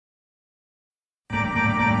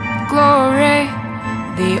glory.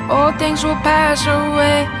 The old things will pass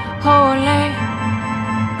away. Holy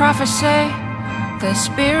prophecy, the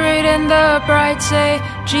Spirit and the bride say,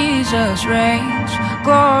 Jesus reigns.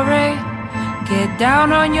 Glory, get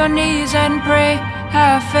down on your knees and pray.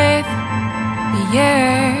 Have faith,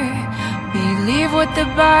 yeah. Believe what the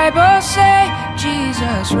Bible say,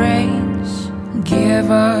 Jesus reigns. Give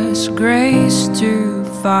us grace to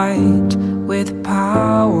fight with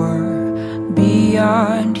power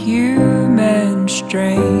beyond human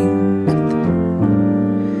strength.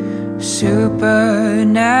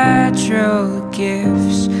 Supernatural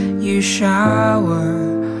gifts you shower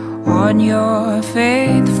on your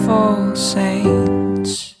faithful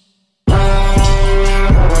saints.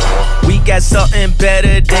 We got something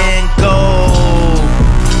better than gold.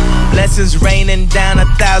 Blessings raining down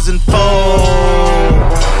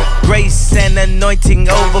 1,000-fold. Grace and anointing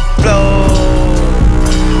overflow.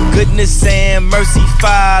 Goodness and mercy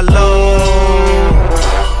follow.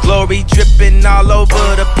 Glory dripping all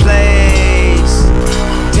over the place.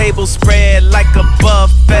 Table spread like a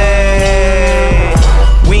buffet.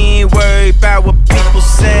 We ain't worried about what people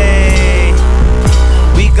say.